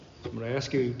I'm going to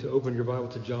ask you to open your Bible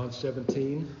to John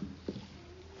 17.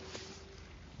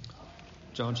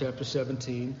 John chapter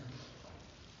 17.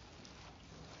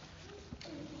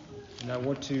 And I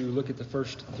want to look at the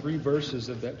first 3 verses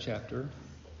of that chapter.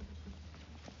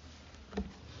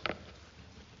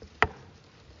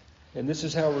 And this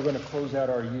is how we're going to close out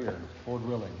our year, Lord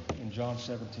willing, in John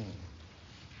 17.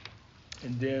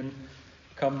 And then,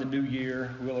 come the new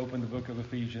year, we'll open the book of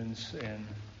Ephesians, and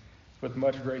with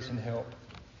much grace and help,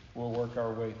 we'll work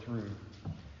our way through.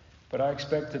 But I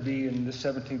expect to be in the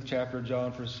 17th chapter of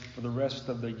John for the rest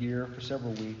of the year, for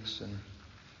several weeks. And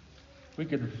we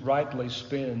could rightly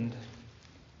spend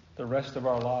the rest of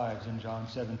our lives in John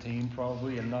 17,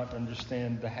 probably, and not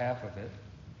understand the half of it.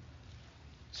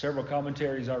 Several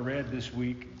commentaries I read this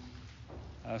week,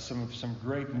 some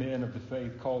great men of the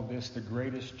faith called this the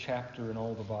greatest chapter in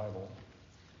all the Bible.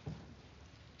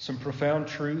 Some profound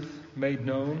truth made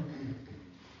known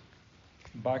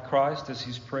by Christ as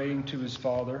he's praying to his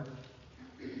Father.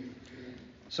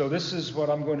 So this is what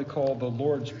I'm going to call the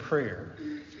Lord's Prayer.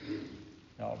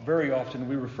 Now, very often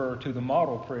we refer to the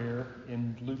model prayer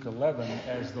in Luke 11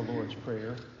 as the Lord's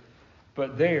Prayer.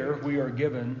 But there we are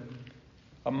given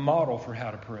a model for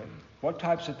how to pray. What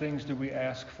types of things do we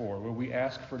ask for? Well, we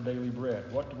ask for daily bread.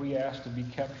 What do we ask to be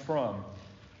kept from?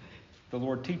 The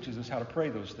Lord teaches us how to pray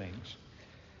those things.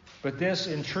 But this,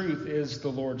 in truth, is the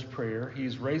Lord's Prayer.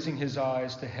 He's raising his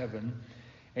eyes to heaven,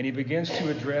 and he begins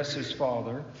to address his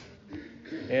Father.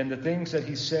 And the things that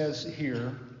he says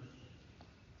here,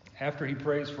 after he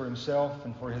prays for himself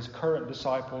and for his current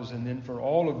disciples, and then for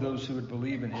all of those who would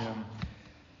believe in him,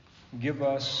 give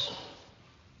us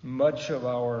much of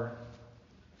our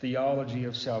theology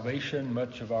of salvation,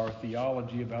 much of our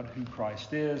theology about who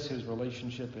Christ is, his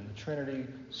relationship in the Trinity.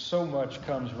 So much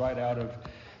comes right out of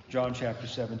John chapter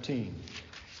 17.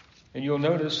 And you'll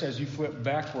notice as you flip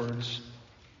backwards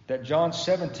that John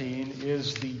 17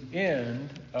 is the end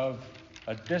of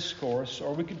a discourse,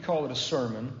 or we could call it a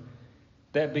sermon,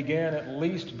 that began at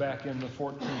least back in the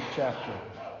 14th chapter.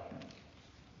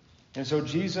 And so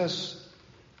Jesus,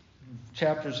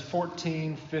 chapters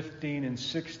 14, 15, and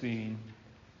 16,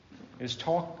 is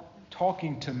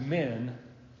talking to men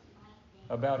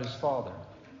about his Father,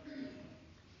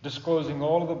 disclosing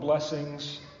all of the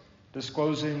blessings,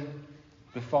 disclosing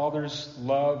the Father's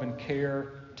love and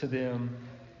care to them.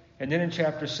 And then in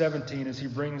chapter 17, as he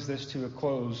brings this to a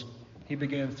close, he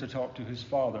begins to talk to his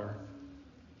Father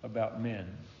about men.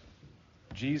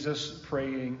 Jesus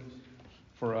praying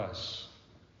for us.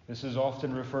 This is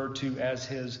often referred to as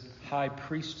his high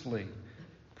priestly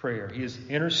prayer. He is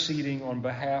interceding on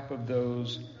behalf of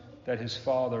those that his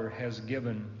Father has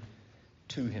given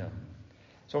to him.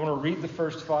 So I want to read the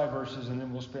first 5 verses, and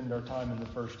then we'll spend our time in the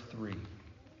first 3.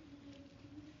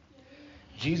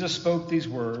 Jesus spoke these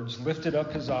words, lifted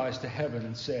up his eyes to heaven,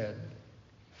 and said,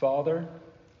 Father,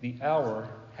 the hour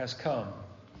has come.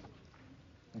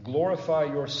 Glorify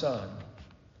your Son,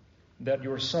 that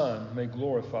your Son may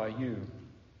glorify you,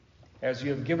 as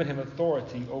you have given him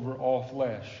authority over all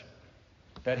flesh,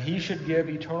 that he should give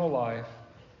eternal life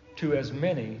to as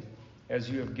many as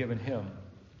you have given him.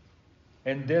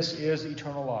 And this is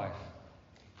eternal life,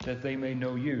 that they may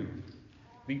know you,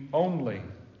 the only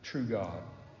true God,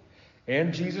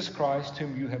 and Jesus Christ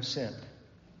whom you have sent.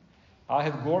 I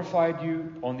have glorified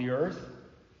you on the earth.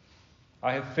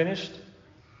 I have finished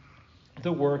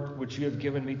the work which you have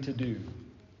given me to do.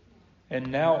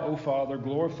 And now, O Father,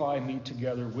 glorify me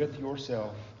together with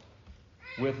yourself,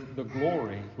 with the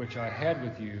glory which I had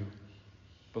with you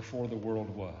before the world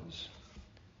was.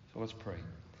 So let's pray.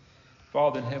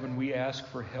 Father in heaven, we ask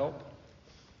for help.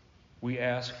 We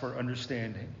ask for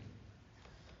understanding.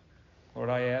 Lord,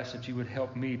 I ask that you would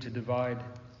help me to divide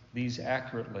these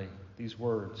accurately, these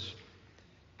words.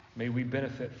 May we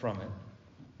benefit from it.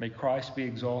 May Christ be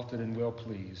exalted and well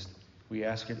pleased. We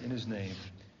ask it in his name.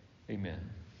 Amen.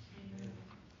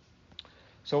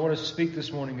 So I want to speak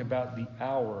this morning about the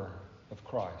hour of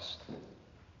Christ.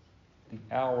 The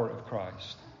hour of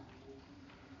Christ.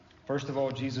 First of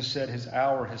all, Jesus said his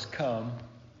hour has come.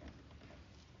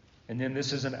 And then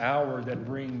this is an hour that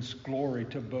brings glory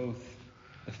to both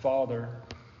the Father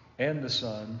and the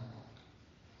Son.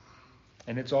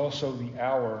 And it's also the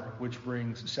hour which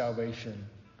brings salvation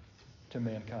to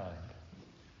mankind.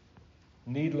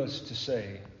 Needless to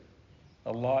say,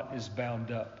 a lot is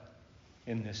bound up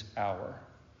in this hour.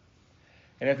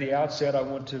 And at the outset, I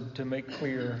want to make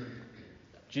clear,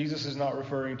 Jesus is not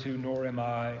referring to, nor am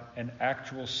I, an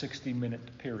actual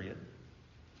 60-minute period,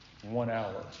 1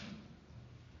 hour.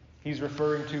 He's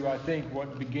referring to, I think,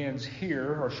 what begins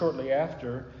here, or shortly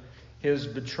after, his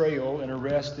betrayal and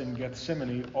arrest in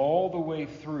Gethsemane, all the way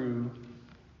through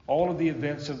all of the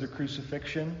events of the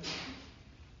crucifixion,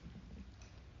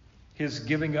 his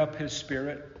giving up his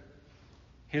spirit,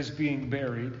 his being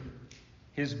buried,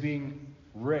 his being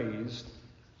raised,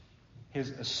 his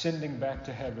ascending back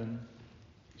to heaven.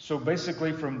 So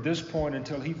basically from this point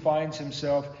until he finds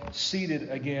himself seated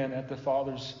again at the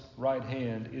Father's right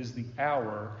hand is the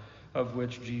hour of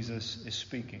which Jesus is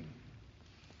speaking.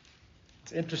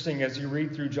 It's interesting as you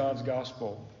read through John's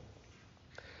Gospel,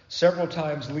 several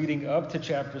times leading up to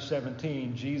chapter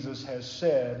 17, Jesus has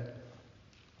said,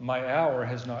 "My hour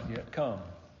has not yet come.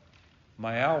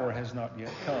 My hour has not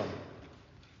yet come."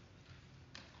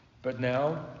 But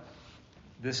now,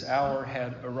 this hour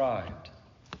had arrived.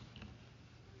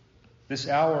 This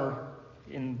hour,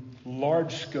 in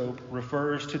large scope,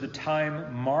 refers to the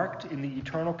time marked in the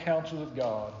eternal counsel of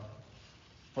God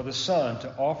for the Son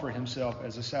to offer himself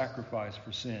as a sacrifice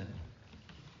for sin.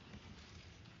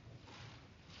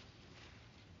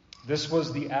 This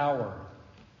was the hour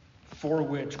for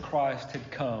which Christ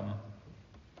had come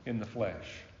in the flesh.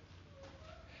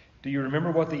 Do you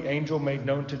remember what the angel made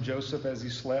known to Joseph as he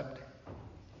slept?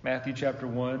 Matthew chapter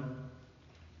 1.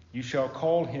 "You shall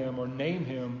call him," or name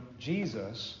him,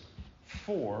 "Jesus,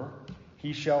 for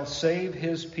he shall save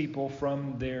his people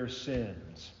from their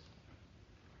sins."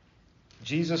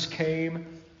 Jesus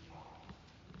came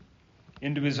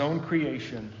into his own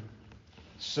creation,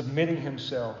 submitting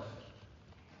himself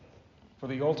for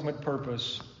the ultimate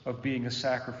purpose of being a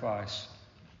sacrifice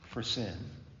for sin.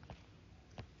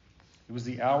 It was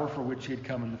the hour for which he had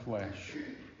come in the flesh.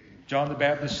 John the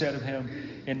Baptist said of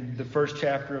him in the first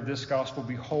chapter of this gospel,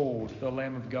 "Behold, the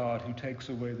Lamb of God who takes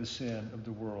away the sin of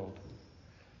the world."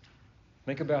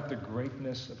 Think about the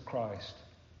greatness of Christ.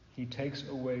 He takes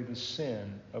away the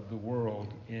sin of the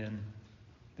world in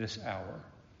this hour.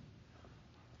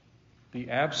 The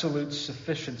absolute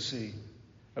sufficiency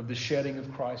of the shedding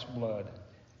of Christ's blood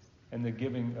and the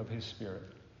giving of his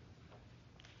Spirit.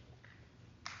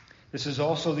 This is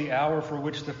also the hour for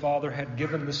which the Father had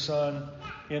given the Son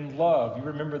in love. You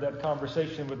remember that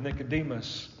conversation with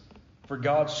Nicodemus. For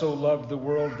God so loved the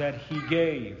world that he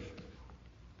gave.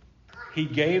 He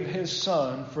gave his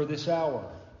Son for this hour.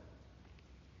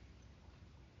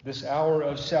 This hour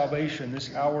of salvation,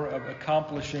 this hour of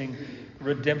accomplishing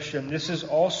redemption. This is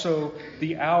also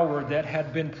the hour that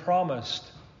had been promised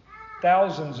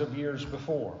thousands of years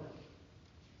before.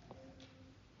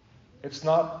 It's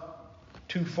not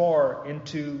too far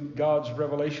into God's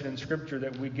revelation in Scripture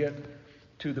that we get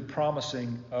to the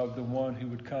promising of the one who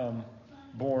would come,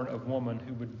 born of woman,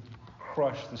 who would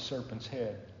crush the serpent's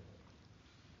head.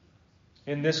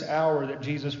 In this hour that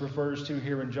Jesus refers to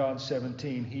here in John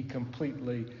 17, he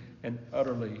completely and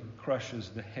utterly crushes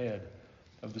the head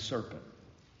of the serpent.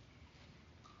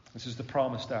 This is the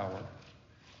promised hour.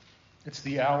 It's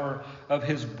the hour of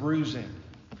his bruising.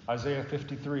 Isaiah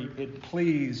 53, "It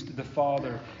pleased the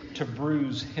Father to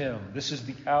bruise him." This is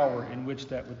the hour in which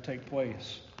that would take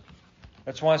place.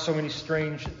 That's why so many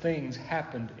strange things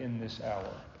happened in this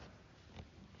hour.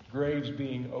 Graves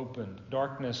being opened,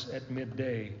 darkness at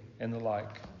midday, and the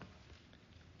like.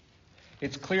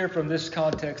 It's clear from this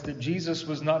context that Jesus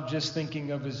was not just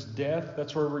thinking of his death,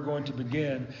 that's where we're going to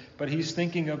begin, but he's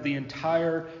thinking of the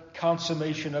entire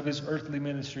consummation of his earthly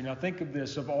ministry. Now think of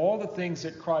this, of all the things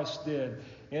that Christ did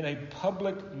in a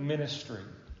public ministry,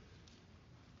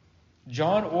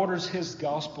 John orders his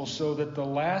gospel so that the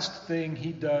last thing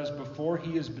he does before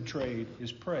he is betrayed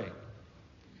is pray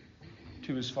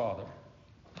to his Father.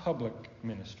 Public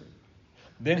ministry.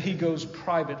 Then he goes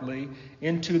privately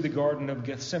into the Garden of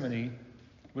Gethsemane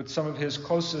with some of his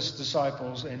closest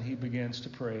disciples, and he begins to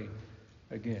pray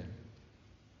again.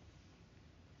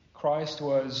 Christ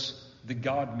was the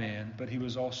God-man, but he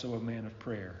was also a man of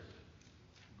prayer.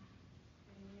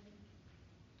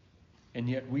 And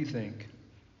yet we think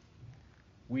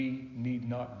we need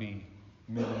not be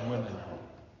men and women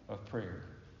of prayer.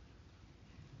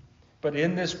 But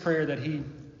in this prayer that he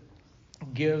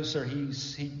gives, or he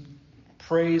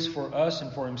prays for us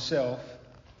and for himself,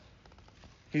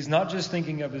 he's not just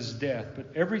thinking of his death,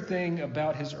 but everything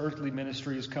about his earthly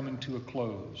ministry is coming to a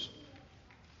close.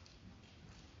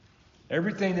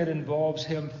 Everything that involves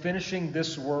him finishing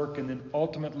this work and then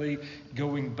ultimately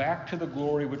going back to the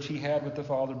glory which he had with the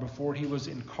Father before he was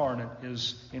incarnate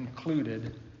is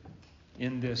included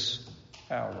in this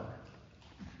hour.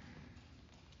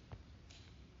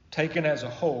 Taken as a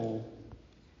whole,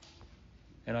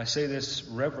 and I say this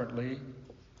reverently,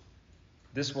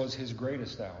 this was his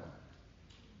greatest hour.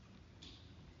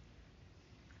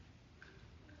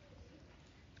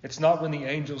 It's not when the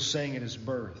angels sang at his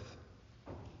birth.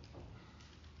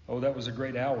 Oh, that was a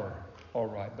great hour, all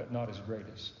right, but not his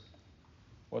greatest.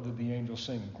 What did the angels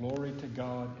sing? Glory to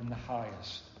God in the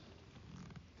highest.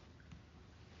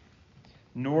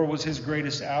 Nor was his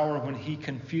greatest hour when he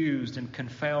confused and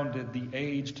confounded the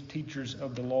aged teachers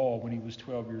of the law when he was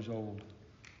 12 years old.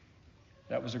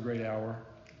 That was a great hour,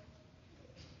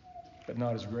 but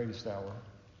not his greatest hour.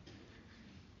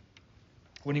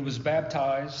 When he was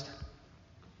baptized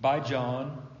by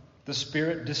John, the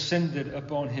Spirit descended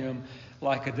upon him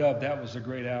like a dove. That was a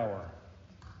great hour,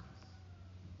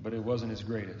 but it wasn't his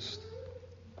greatest.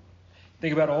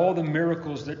 Think about all the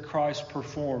miracles that Christ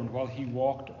performed while he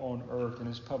walked on earth in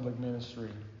his public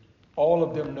ministry. All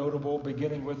of them notable,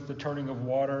 beginning with the turning of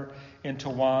water into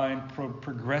wine,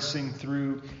 progressing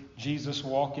through Jesus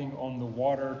walking on the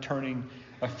water, turning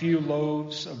a few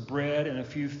loaves of bread and a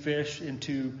few fish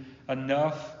into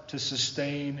enough to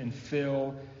sustain and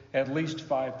fill at least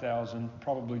 5,000,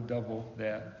 probably double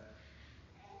that.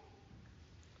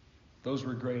 Those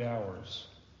were great hours.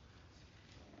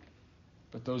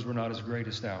 But those were not his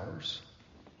greatest hours.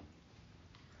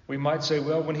 We might say,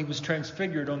 well, when he was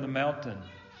transfigured on the mountain,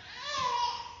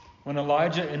 when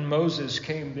Elijah and Moses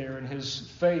came there and his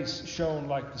face shone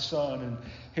like the sun and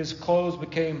his clothes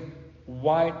became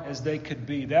white as they could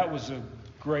be, that was a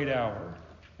great hour.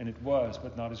 And it was,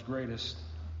 but not his greatest.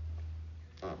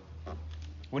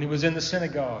 When he was in the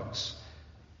synagogues,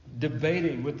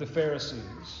 debating with the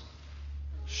Pharisees,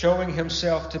 showing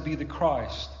himself to be the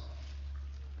Christ,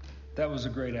 that was a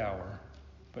great hour,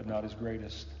 but not his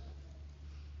greatest.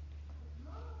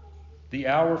 The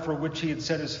hour for which he had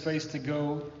set his face to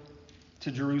go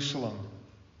to Jerusalem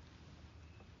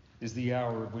is the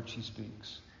hour of which he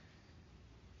speaks.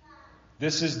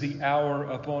 This is the hour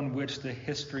upon which the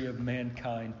history of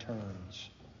mankind turns,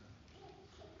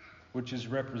 which is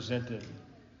represented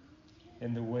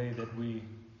in the way that we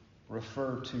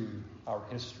refer to our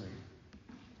history,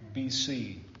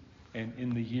 BC, and in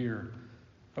the year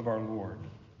of our Lord.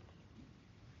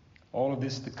 All of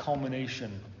this, the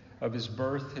culmination of his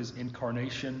birth, his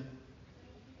incarnation,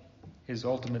 his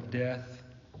ultimate death,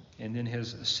 and then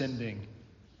his ascending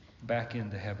back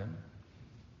into heaven.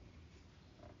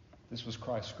 This was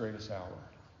Christ's greatest hour.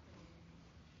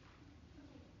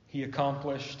 He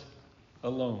accomplished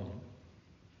alone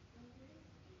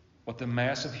what the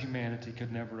mass of humanity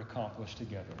could never accomplish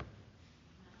together.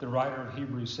 The writer of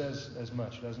Hebrews says as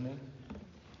much, doesn't he?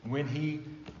 When he,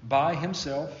 by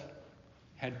himself,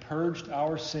 had purged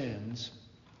our sins,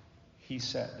 he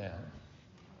sat down.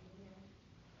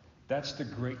 That's the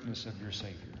greatness of your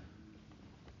Savior.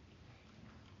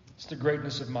 It's the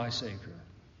greatness of my Savior.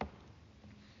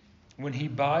 When he,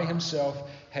 by himself,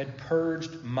 had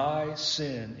purged my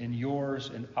sin and yours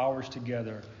and ours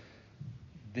together,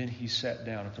 then he sat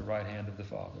down at the right hand of the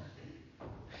Father.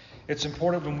 It's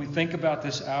important when we think about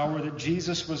this hour that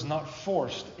Jesus was not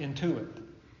forced into it.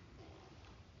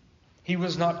 He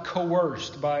was not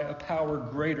coerced by a power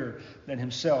greater than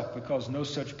himself, because no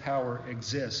such power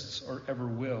exists or ever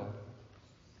will.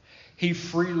 He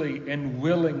freely and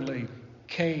willingly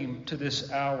came to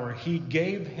this hour. He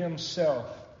gave himself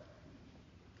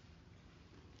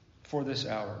for this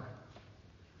hour.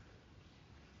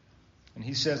 And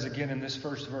he says again in this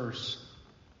first verse,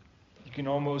 you can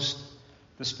almost,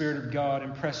 the Spirit of God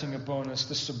impressing upon us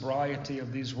the sobriety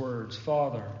of these words.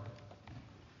 Father,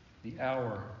 the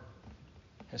hour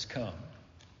has come.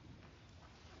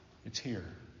 It's here.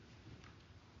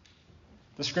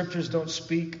 The Scriptures don't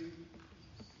speak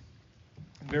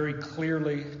very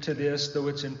clearly to this, though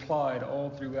it's implied all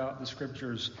throughout the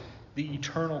Scriptures, the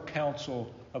eternal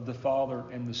counsel of the Father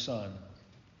and the Son.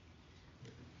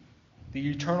 The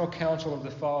eternal counsel of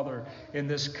the Father in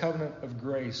this covenant of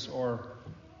grace or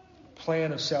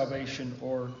plan of salvation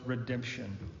or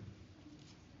redemption.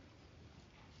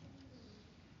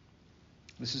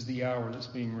 This is the hour that's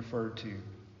being referred to.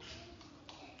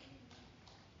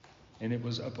 And it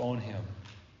was upon him.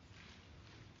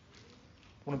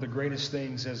 One of the greatest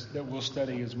things that we'll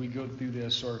study as we go through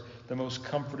this, or the most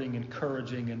comforting,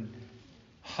 encouraging, and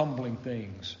humbling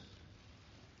things,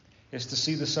 is to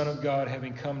see the Son of God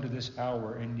having come to this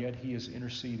hour, and yet he is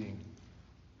interceding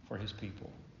for his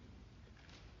people.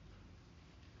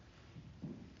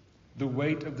 The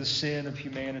weight of the sin of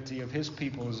humanity, of his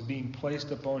people, is being placed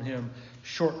upon him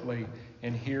shortly,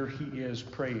 and here he is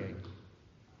praying.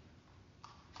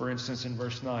 For instance, in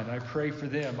verse 9, I pray for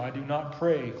them. I do not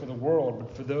pray for the world,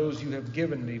 but for those you have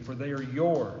given me, for they are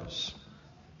yours.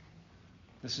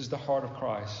 This is the heart of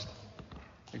Christ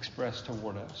expressed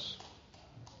toward us.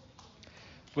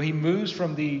 Well, he moves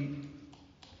from the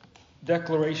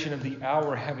declaration of the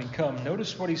hour having come.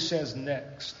 Notice what he says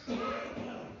next.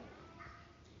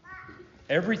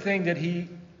 Everything that he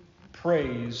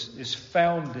praise is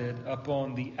founded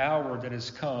upon the hour that has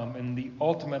come and the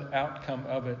ultimate outcome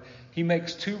of it, he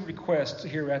makes two requests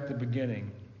here at the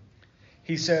beginning.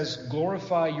 He says,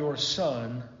 glorify your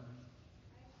Son,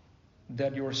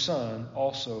 that your Son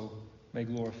also may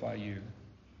glorify you.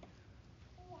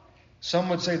 Some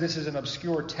would say this is an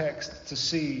obscure text to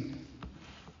see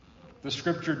the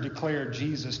Scripture declare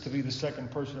Jesus to be the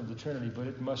second person of the Trinity, but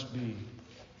it must be.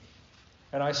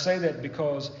 And I say that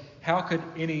because how could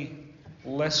any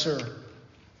lesser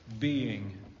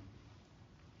being,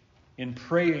 in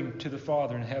praying to the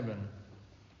Father in heaven,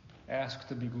 ask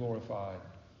to be glorified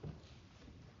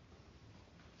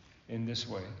in this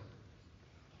way?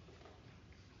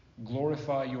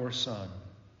 Glorify your Son.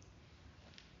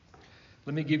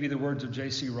 Let me give you the words of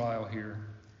J.C. Ryle here.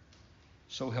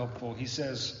 So helpful. He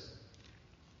says,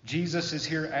 Jesus is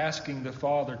here asking the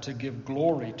Father to give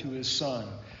glory to His Son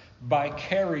by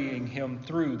carrying Him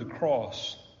through the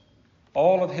cross,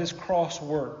 all of His cross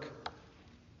work,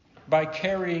 by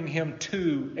carrying Him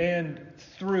to and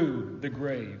through the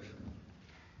grave,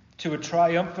 to a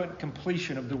triumphant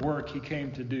completion of the work He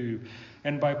came to do,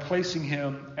 and by placing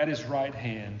Him at His right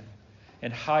hand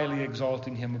and highly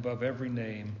exalting Him above every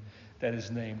name that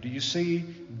is named. Do you see?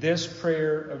 This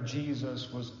prayer of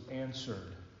Jesus was answered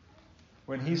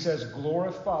when He says,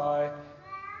 glorify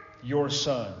your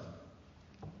Son.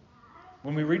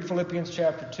 When we read Philippians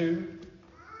chapter 2,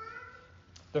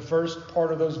 the first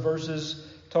part of those verses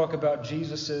talk about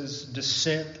Jesus'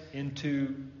 descent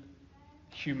into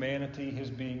humanity, His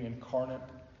being incarnate.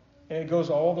 And it goes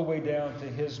all the way down to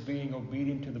His being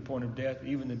obedient to the point of death,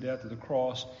 even the death of the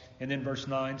cross. And then verse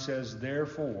 9 says,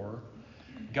 therefore,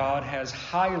 God has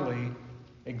highly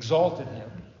exalted Him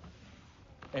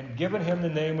and given Him the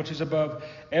name which is above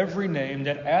every name,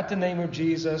 that at the name of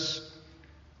Jesus,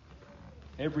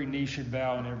 every knee should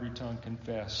bow and every tongue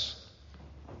confess.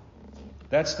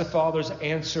 That's the Father's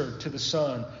answer to the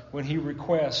Son when He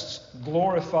requests,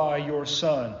 glorify your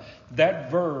Son.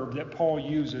 That verb that Paul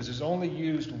uses is only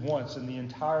used once in the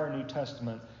entire New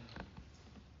Testament.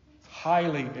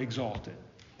 Highly exalted.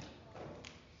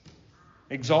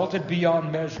 Exalted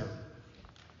beyond measure.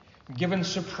 Given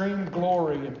supreme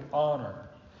glory and honor.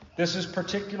 This is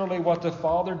particularly what the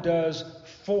Father does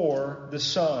for the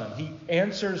Son. He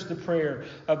answers the prayer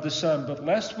of the Son. But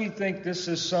lest we think this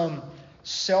is some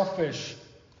selfish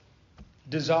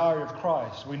desire of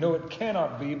Christ. We know it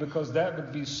cannot be, because that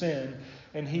would be sin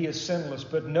and He is sinless.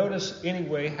 But notice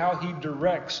anyway how He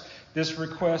directs this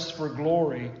request for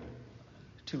glory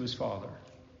to His Father.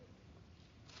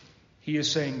 He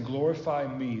is saying, glorify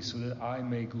me so that I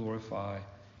may glorify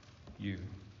you.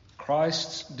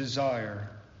 Christ's desire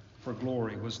for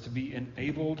glory was to be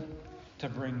enabled to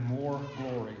bring more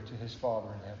glory to His Father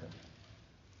in heaven.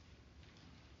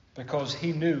 Because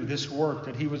He knew this work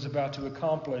that He was about to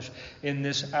accomplish in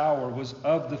this hour was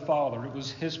of the Father. It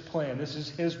was His plan. This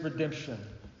is His redemption.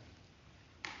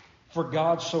 For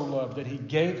God so loved that He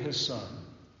gave His Son.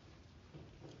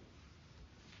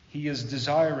 He is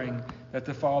desiring that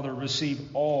the Father receive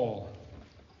all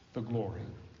the glory.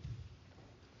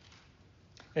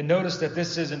 And notice that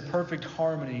this is in perfect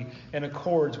harmony and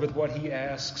accords with what He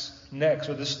asks next,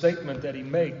 or the statement that He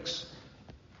makes.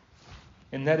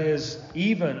 And that is,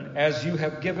 even as you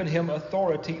have given Him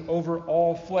authority over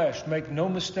all flesh. Make no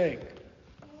mistake.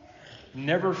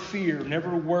 Never fear,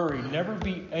 never worry, never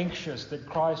be anxious that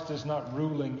Christ is not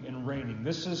ruling and reigning.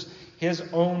 This is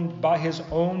by His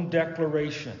own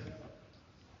declaration.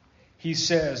 He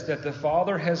says that the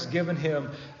Father has given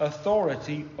Him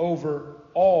authority over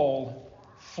all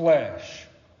flesh.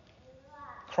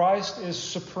 Christ is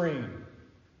supreme.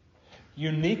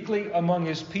 Uniquely among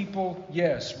His people,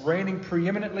 yes. Reigning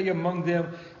preeminently among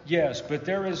them, yes. But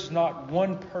there is not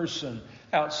one person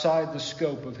outside the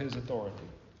scope of His authority.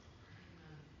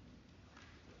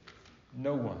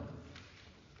 No one.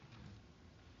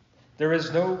 There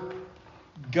is no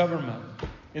government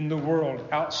in the world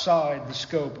outside the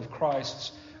scope of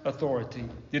Christ's authority.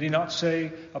 Did He not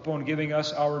say, upon giving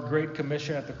us our great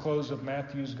commission at the close of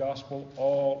Matthew's Gospel,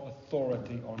 all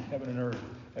authority on heaven and earth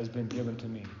has been given to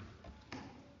me?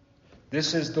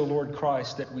 This is the Lord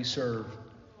Christ that we serve.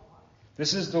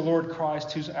 This is the Lord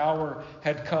Christ whose hour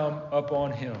had come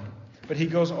upon Him. But He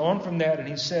goes on from that and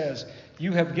He says,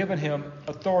 you have given Him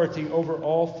authority over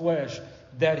all flesh,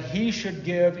 that He should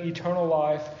give eternal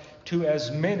life to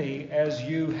as many as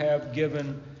you have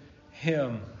given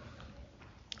Him.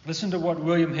 Listen to what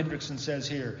William Hendrickson says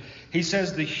here. He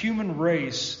says the human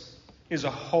race is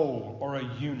a whole or a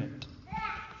unit.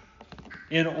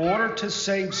 In order to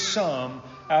save some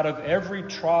out of every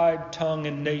tribe, tongue,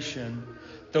 and nation,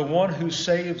 The one who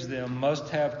saves them must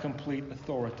have complete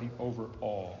authority over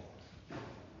all.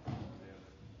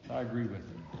 I agree with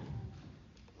him.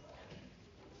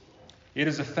 It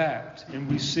is a fact, and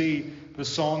we see the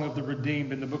song of the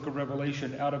redeemed in the book of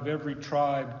Revelation. Out of every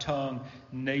tribe, tongue,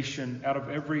 nation, out of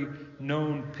every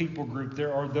known people group,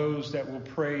 there are those that will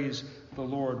praise the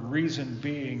Lord. Reason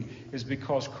being is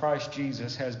because Christ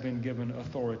Jesus has been given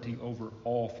authority over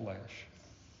all flesh.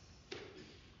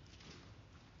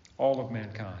 All of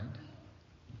mankind.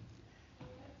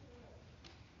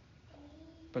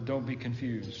 But don't be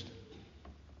confused.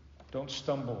 Don't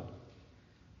stumble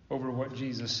over what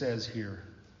Jesus says here.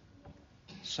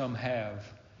 Some have,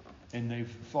 and they've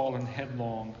fallen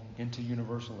headlong into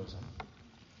universalism.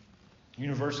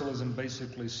 Universalism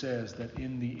basically says that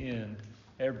in the end,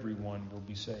 everyone will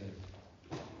be saved.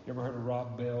 You ever heard of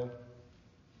Rob Bell?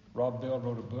 Rob Bell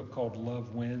wrote a book called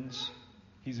Love Wins.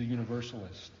 He's a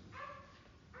universalist.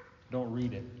 Don't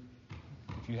read it.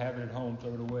 If you have it at home,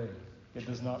 throw it away. It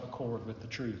does not accord with the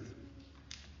truth.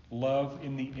 Love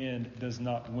in the end does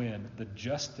not win. The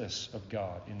justice of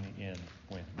God in the end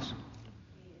wins.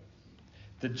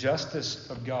 The justice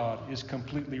of God is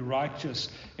completely righteous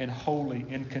and holy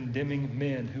in condemning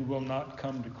men who will not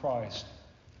come to Christ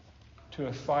to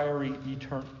a fiery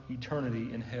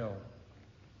eternity in hell.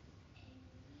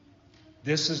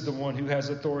 This is the one who has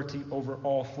authority over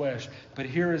all flesh. But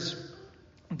here is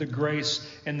the grace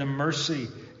and the mercy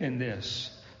in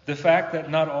this. The fact that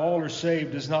not all are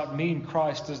saved does not mean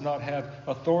Christ does not have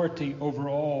authority over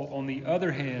all. On the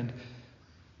other hand,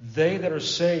 they that are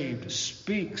saved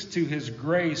speaks to his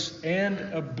grace and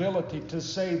ability to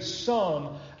save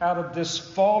some out of this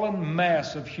fallen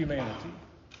mass of humanity.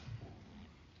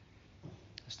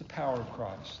 It's the power of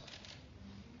Christ.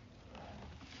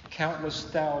 Countless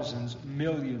thousands,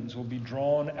 millions will be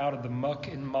drawn out of the muck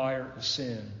and mire of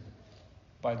sin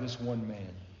by this one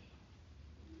man.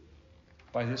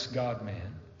 By this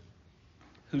God-man,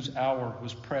 whose hour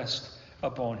was pressed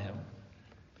upon him.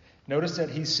 Notice that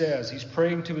he says, he's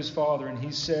praying to his Father, and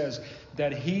he says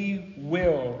that he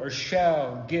will or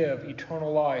shall give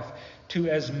eternal life to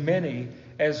as many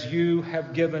as you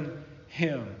have given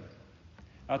him.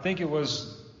 I think it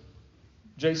was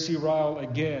J.C. Ryle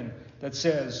again that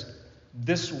says,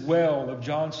 this well of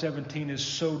John 17 is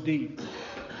so deep.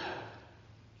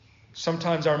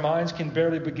 Sometimes our minds can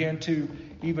barely begin to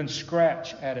even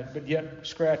scratch at it, but yet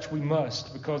scratch we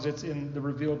must because it's in the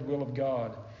revealed will of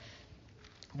God.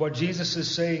 What Jesus is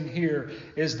saying here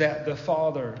is that the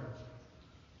Father,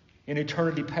 in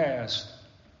eternity past,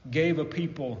 gave a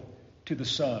people to the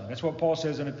Son. That's what Paul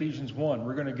says in Ephesians 1.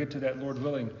 We're going to get to that, Lord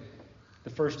willing,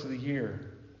 the first of the year,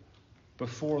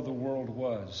 before the world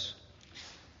was.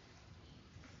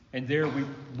 And there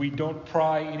we don't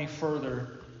pry any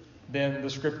further than the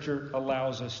Scripture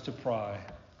allows us to pry.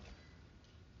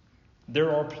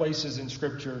 There are places in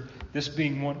Scripture, this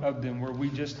being one of them, where we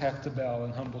just have to bow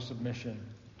in humble submission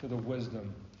to the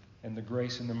wisdom and the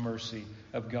grace and the mercy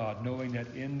of God, knowing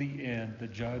that in the end, the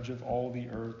judge of all the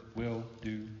earth will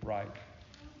do right.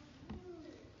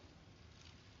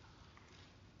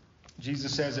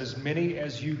 Jesus says, as many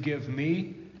as you give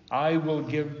me, I will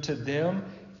give to them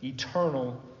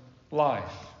eternal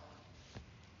life.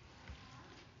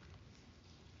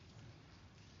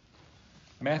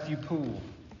 Matthew Poole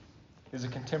is a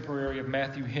contemporary of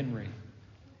Matthew Henry.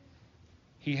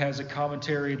 He has a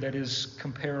commentary that is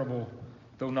comparable,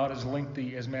 though not as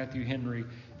lengthy as Matthew Henry.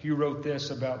 He wrote this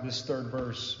about this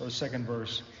second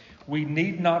verse. We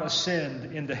need not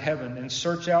ascend into heaven and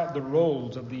search out the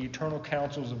rolls of the eternal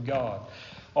counsels of God.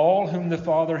 All whom the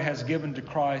Father has given to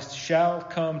Christ shall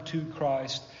come to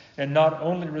Christ and not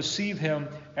only receive him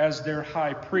as their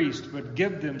high priest, but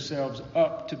give themselves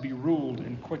up to be ruled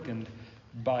and quickened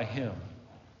by him.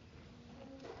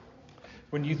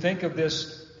 When you think of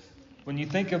this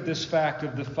fact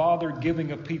of the Father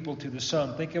giving a people to the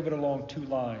Son, think of it along two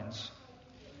lines.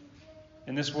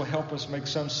 And this will help us make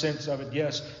some sense of it.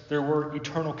 Yes, there were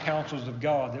eternal counsels of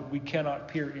God that we cannot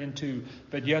peer into,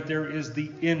 but yet there is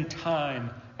the end time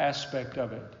aspect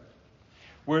of it,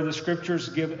 where the Scriptures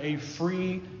give a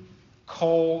free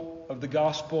call of the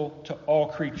gospel to all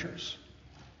creatures.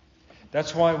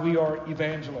 That's why we are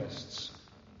evangelists.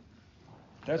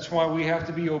 That's why we have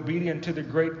to be obedient to the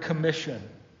Great Commission.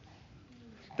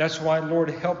 That's why, Lord,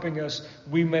 helping us,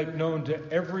 we make known to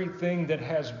everything that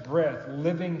has breath,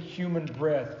 living human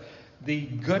breath, the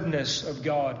goodness of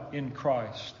God in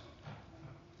Christ.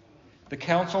 The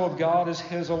counsel of God is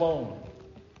his alone.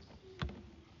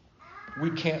 We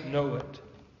can't know it,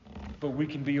 but we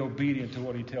can be obedient to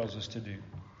what he tells us to do.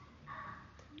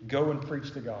 Go and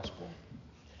preach the gospel.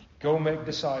 Go make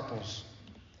disciples.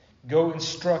 Go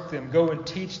instruct them. Go and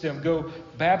teach them. Go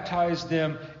baptize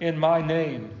them in my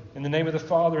name, in the name of the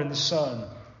Father and the Son.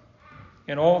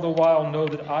 And all the while know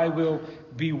that I will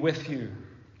be with you.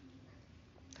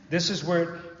 This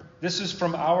is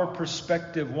from our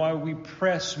perspective why we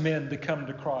press men to come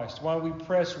to Christ, why we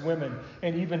press women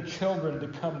and even children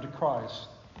to come to Christ.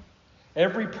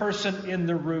 Every person in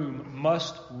the room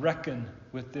must reckon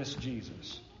with this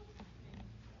Jesus.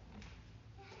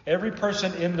 Every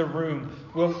person in the room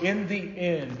will in the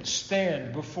end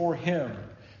stand before Him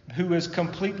who is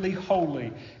completely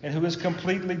holy and who is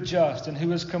completely just and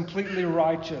who is completely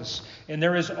righteous. And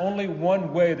there is only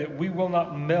one way that we will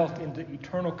not melt into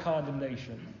eternal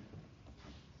condemnation.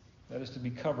 That is to be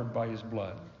covered by His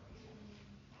blood.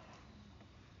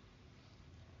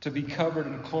 To be covered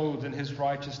and clothed in His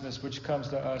righteousness, which comes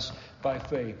to us by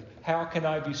faith. How can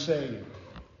I be saved?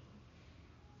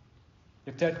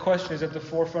 If that question is at the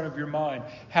forefront of your mind,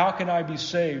 how can I be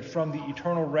saved from the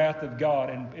eternal wrath of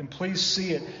God? And please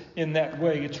see it in that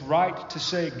way. It's right to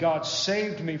say, God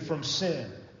saved me from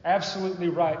sin. Absolutely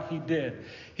right, He did.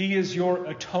 He is your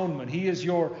atonement. He is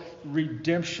your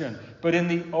redemption. But in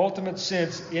the ultimate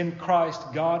sense, in Christ,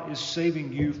 God is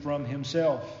saving you from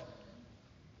Himself.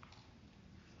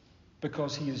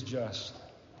 Because He is just.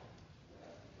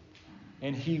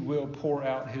 And He will pour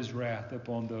out His wrath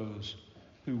upon those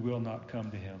who will not come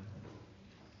to Him.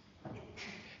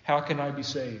 How can I be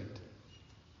saved?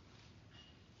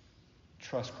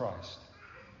 Trust Christ.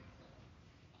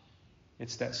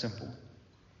 It's that simple.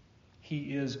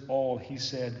 He is all He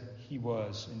said He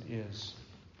was and is.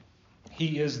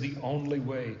 He is the only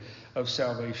way of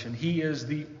salvation. He is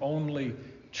the only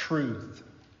truth.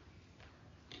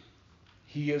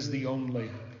 He is the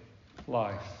only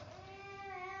life.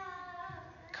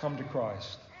 Come to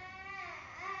Christ.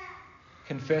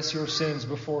 Confess your sins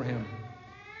before Him.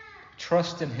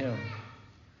 Trust in Him.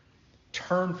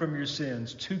 Turn from your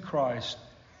sins to Christ,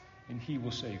 and He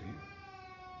will save you.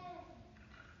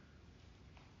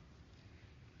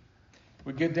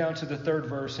 We get down to the third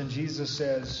verse, and Jesus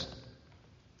says,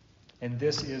 and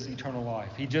this is eternal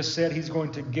life. He just said He's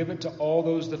going to give it to all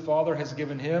those the Father has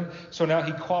given Him. So now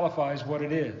He qualifies what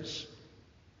it is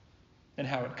and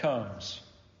how it comes.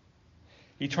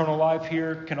 Eternal life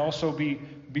here can also be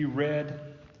read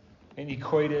and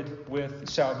equated with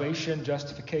salvation,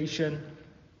 justification,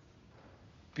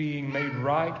 being made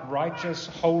right, righteous,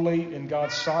 holy in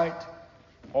God's sight.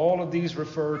 All of these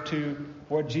refer to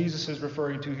what Jesus is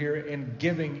referring to here in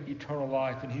giving eternal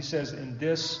life. And He says, and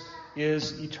this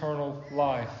is eternal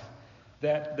life,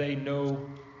 that they know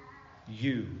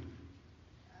you.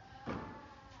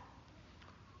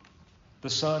 The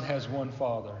Son has one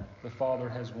Father. The Father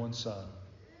has one Son.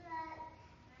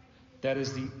 That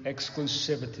is the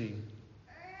exclusivity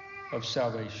of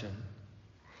salvation.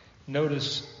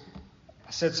 Notice,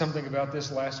 I said something about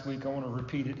this last week. I want to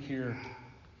repeat it here.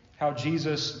 How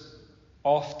Jesus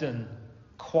often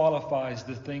qualifies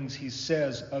the things He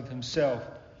says of Himself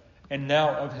and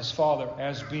now of His Father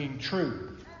as being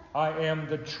true. I am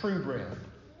the true bread.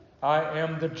 I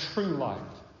am the true light.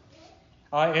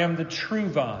 I am the true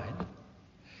vine.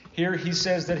 Here He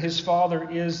says that His Father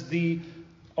is the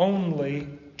only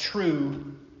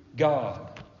true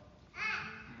God.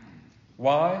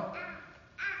 Why?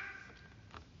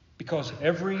 Because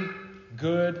every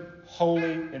good,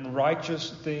 holy, and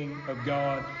righteous thing of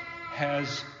God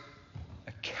has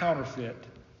a counterfeit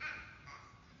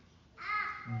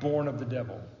born of the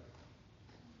devil.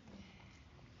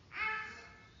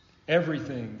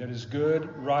 Everything that is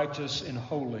good, righteous, and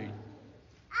holy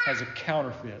has a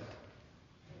counterfeit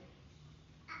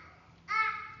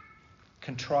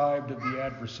contrived of the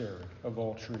adversary of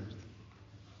all truth.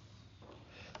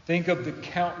 Think of the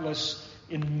countless,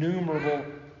 innumerable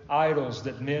idols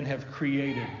that men have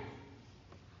created,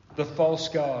 the false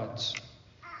gods.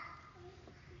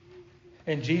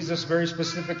 And Jesus very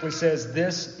specifically says,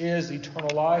 this is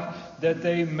eternal life, that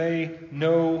they may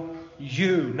know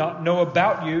you. Not know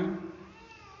about you,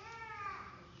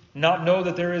 not know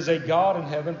that there is a God in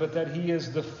heaven, but that He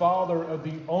is the Father of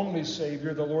the only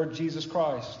Savior, the Lord Jesus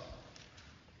Christ.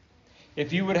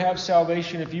 If you would have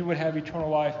salvation, if you would have eternal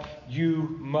life,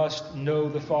 you must know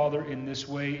the Father in this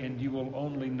way, and you will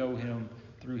only know Him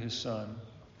through His Son.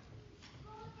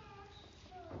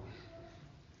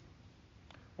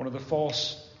 One of the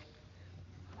false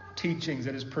teachings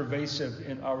that is pervasive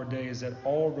in our day is that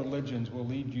all religions will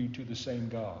lead you to the same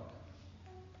God.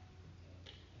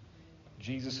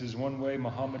 Jesus is one way,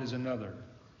 Muhammad is another.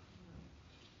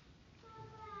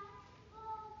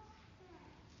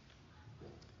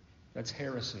 That's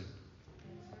heresy.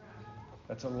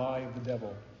 That's a lie of the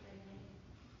devil.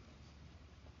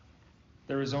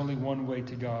 There is only one way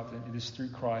to God, and it is through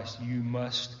Christ. You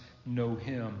must know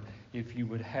Him if you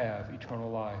would have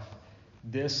eternal life.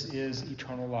 This is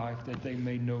eternal life, that they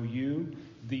may know you,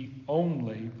 the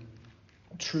only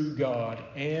true God,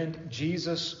 and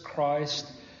Jesus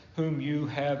Christ, whom you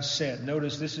have sent.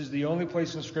 Notice this is the only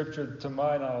place in Scripture, to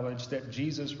my knowledge, that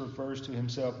Jesus refers to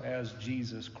Himself as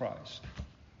Jesus Christ.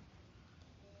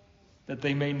 That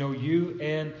they may know you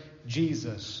and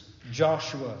Jesus,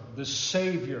 Joshua, the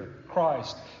Savior,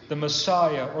 Christ, the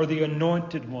Messiah, or the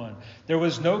Anointed One. There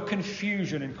was no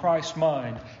confusion in Christ's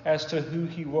mind as to who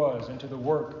He was and to the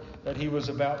work that He was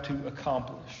about to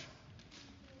accomplish.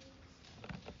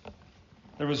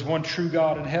 There was one true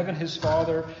God in heaven, His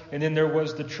Father, and then there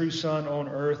was the true Son on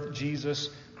earth, Jesus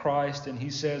Christ, and He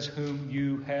says, whom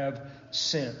you have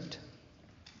sent.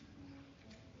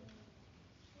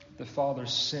 The Father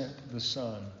sent the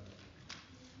Son.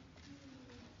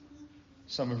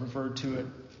 Some have referred to it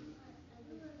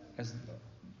as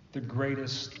the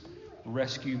greatest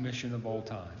rescue mission of all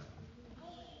time.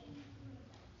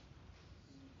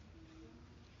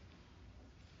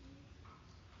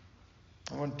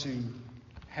 I want to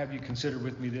have you consider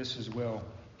with me this as well.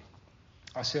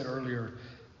 I said earlier,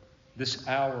 this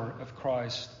hour of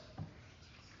Christ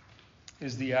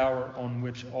is the hour on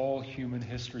which all human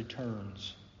history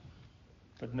turns.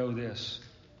 But know this,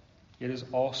 it is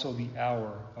also the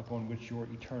hour upon which your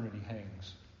eternity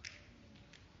hangs.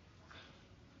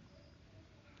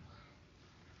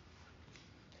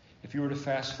 If you were to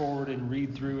fast forward and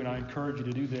read through, and I encourage you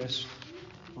to do this,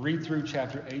 read through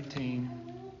chapter 18,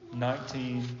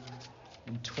 19,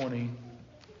 and 20,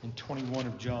 and 21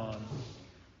 of John.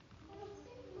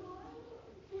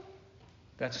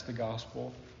 That's the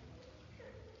gospel.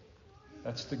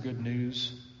 That's the good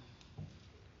news.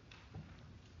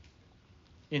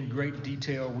 In great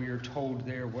detail, we are told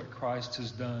there what Christ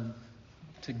has done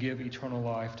to give eternal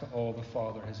life to all the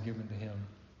Father has given to Him.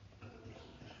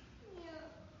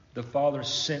 The Father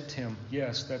sent Him.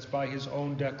 Yes, that's by His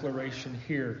own declaration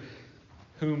here.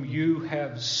 Whom you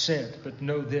have sent. But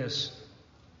know this.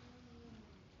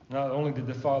 Not only did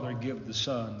the Father give the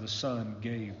Son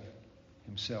gave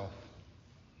Himself.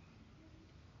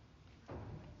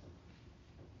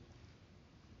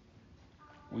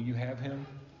 Will you have Him?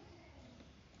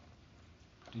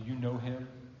 Do you know Him?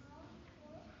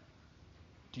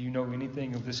 Do you know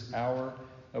anything of this hour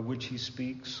of which He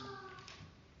speaks?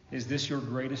 Is this your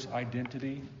greatest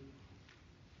identity?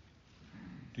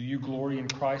 Do you glory in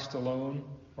Christ alone,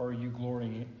 or are you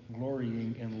glorying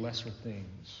in lesser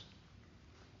things?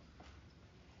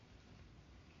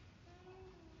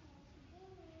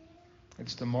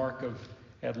 It's the mark of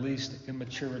at least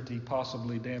immaturity,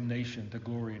 possibly damnation, to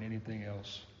glory in anything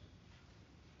else.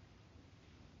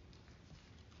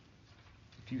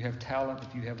 If you have talent,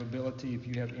 if you have ability, if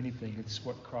you have anything, it's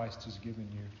what Christ has given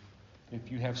you.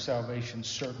 If you have salvation,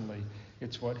 certainly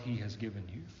it's what He has given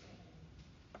you.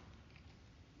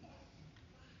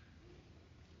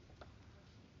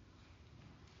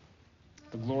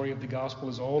 The glory of the gospel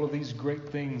is all of these great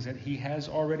things that He has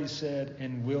already said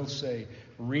and will say.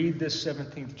 Read this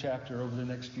 17th chapter over the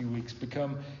next few weeks.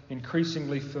 Become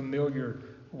increasingly familiar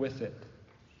with it.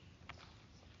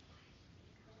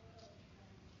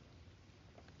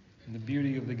 And the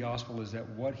beauty of the gospel is that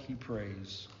what He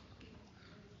prays,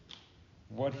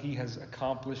 what He has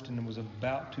accomplished and was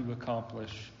about to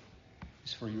accomplish,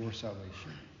 is for your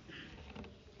salvation.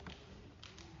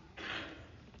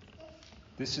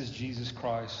 This is Jesus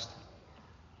Christ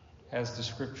as the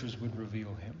Scriptures would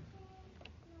reveal Him.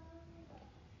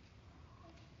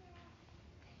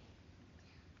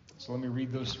 So let me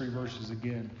read those 3 verses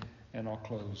again and I'll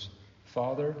close.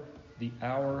 Father, the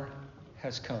hour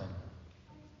has come.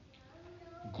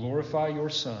 Glorify your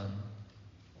Son,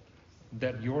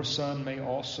 that your Son may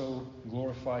also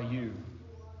glorify you,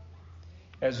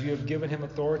 as you have given Him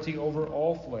authority over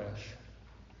all flesh,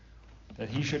 that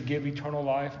He should give eternal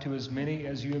life to as many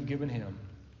as you have given Him.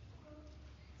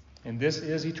 And this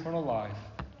is eternal life,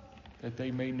 that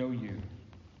they may know you,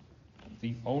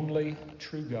 the only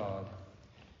true God,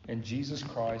 and Jesus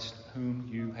Christ, whom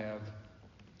you have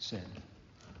sent.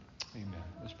 Amen.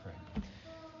 Let's pray.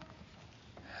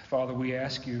 Father, we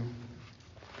ask you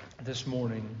this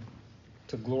morning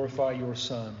to glorify your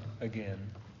Son again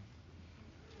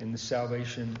in the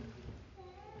salvation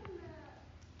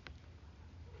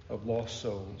of lost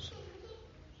souls.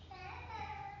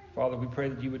 Father, we pray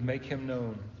that you would make Him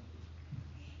known.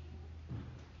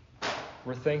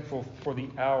 We're thankful for the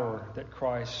hour that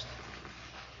Christ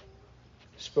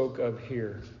spoke of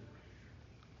here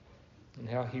and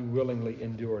how He willingly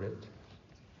endured it,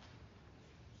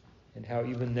 and how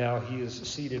even now He is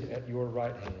seated at your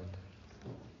right hand.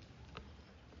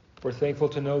 We're thankful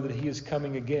to know that He is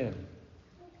coming again.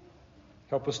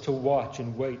 Help us to watch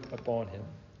and wait upon Him.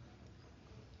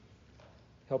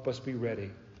 Help us be ready.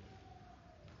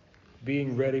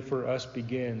 Being ready for us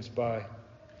begins by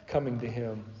coming to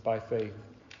Him by faith,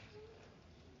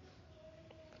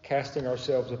 casting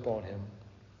ourselves upon Him.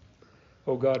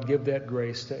 Oh God, give that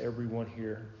grace to everyone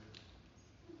here.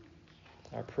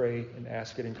 I pray and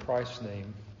ask it in Christ's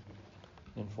name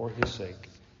and for His sake.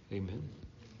 Amen.